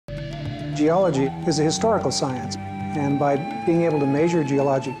Geology is a historical science, and by being able to measure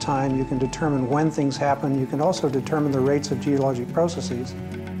geologic time, you can determine when things happen. You can also determine the rates of geologic processes.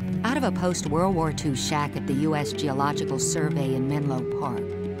 Out of a post-World War II shack at the U.S. Geological Survey in Menlo Park,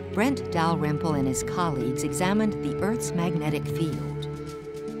 Brent Dalrymple and his colleagues examined the Earth's magnetic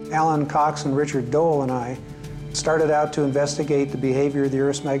field. Alan Cox and Richard Dole and I started out to investigate the behavior of the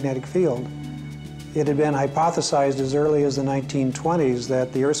Earth's magnetic field. It had been hypothesized as early as the 1920s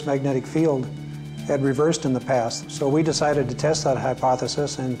that the Earth's magnetic field had reversed in the past. So we decided to test that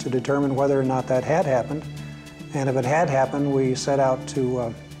hypothesis and to determine whether or not that had happened. And if it had happened, we set out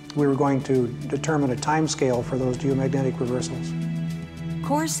to, we were going to determine a time scale for those geomagnetic reversals.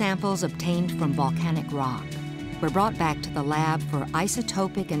 Core samples obtained from volcanic rock were brought back to the lab for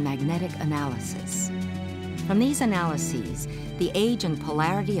isotopic and magnetic analysis. From these analyses, the age and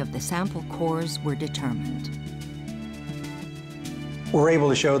polarity of the sample cores were determined. We're able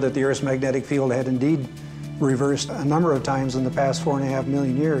to show that the Earth's magnetic field had indeed reversed a number of times in the past 4.5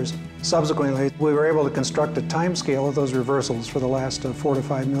 million years. Subsequently, we were able to construct a time scale of those reversals for the last 4 to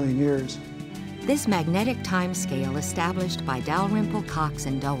 5 million years. This magnetic time scale established by Dalrymple, Cox,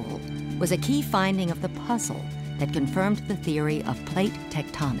 and Dole was a key finding of the puzzle that confirmed the theory of plate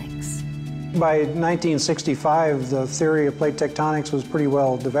tectonics. By 1965, the theory of plate tectonics was pretty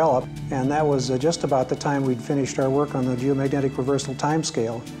well developed, and that was just about the time we'd finished our work on the geomagnetic reversal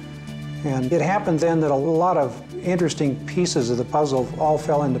timescale. And it happened then that a lot of interesting pieces of the puzzle all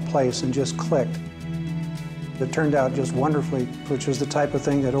fell into place and just clicked. It turned out just wonderfully, which was the type of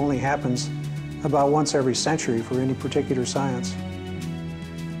thing that only happens about once every century for any particular science.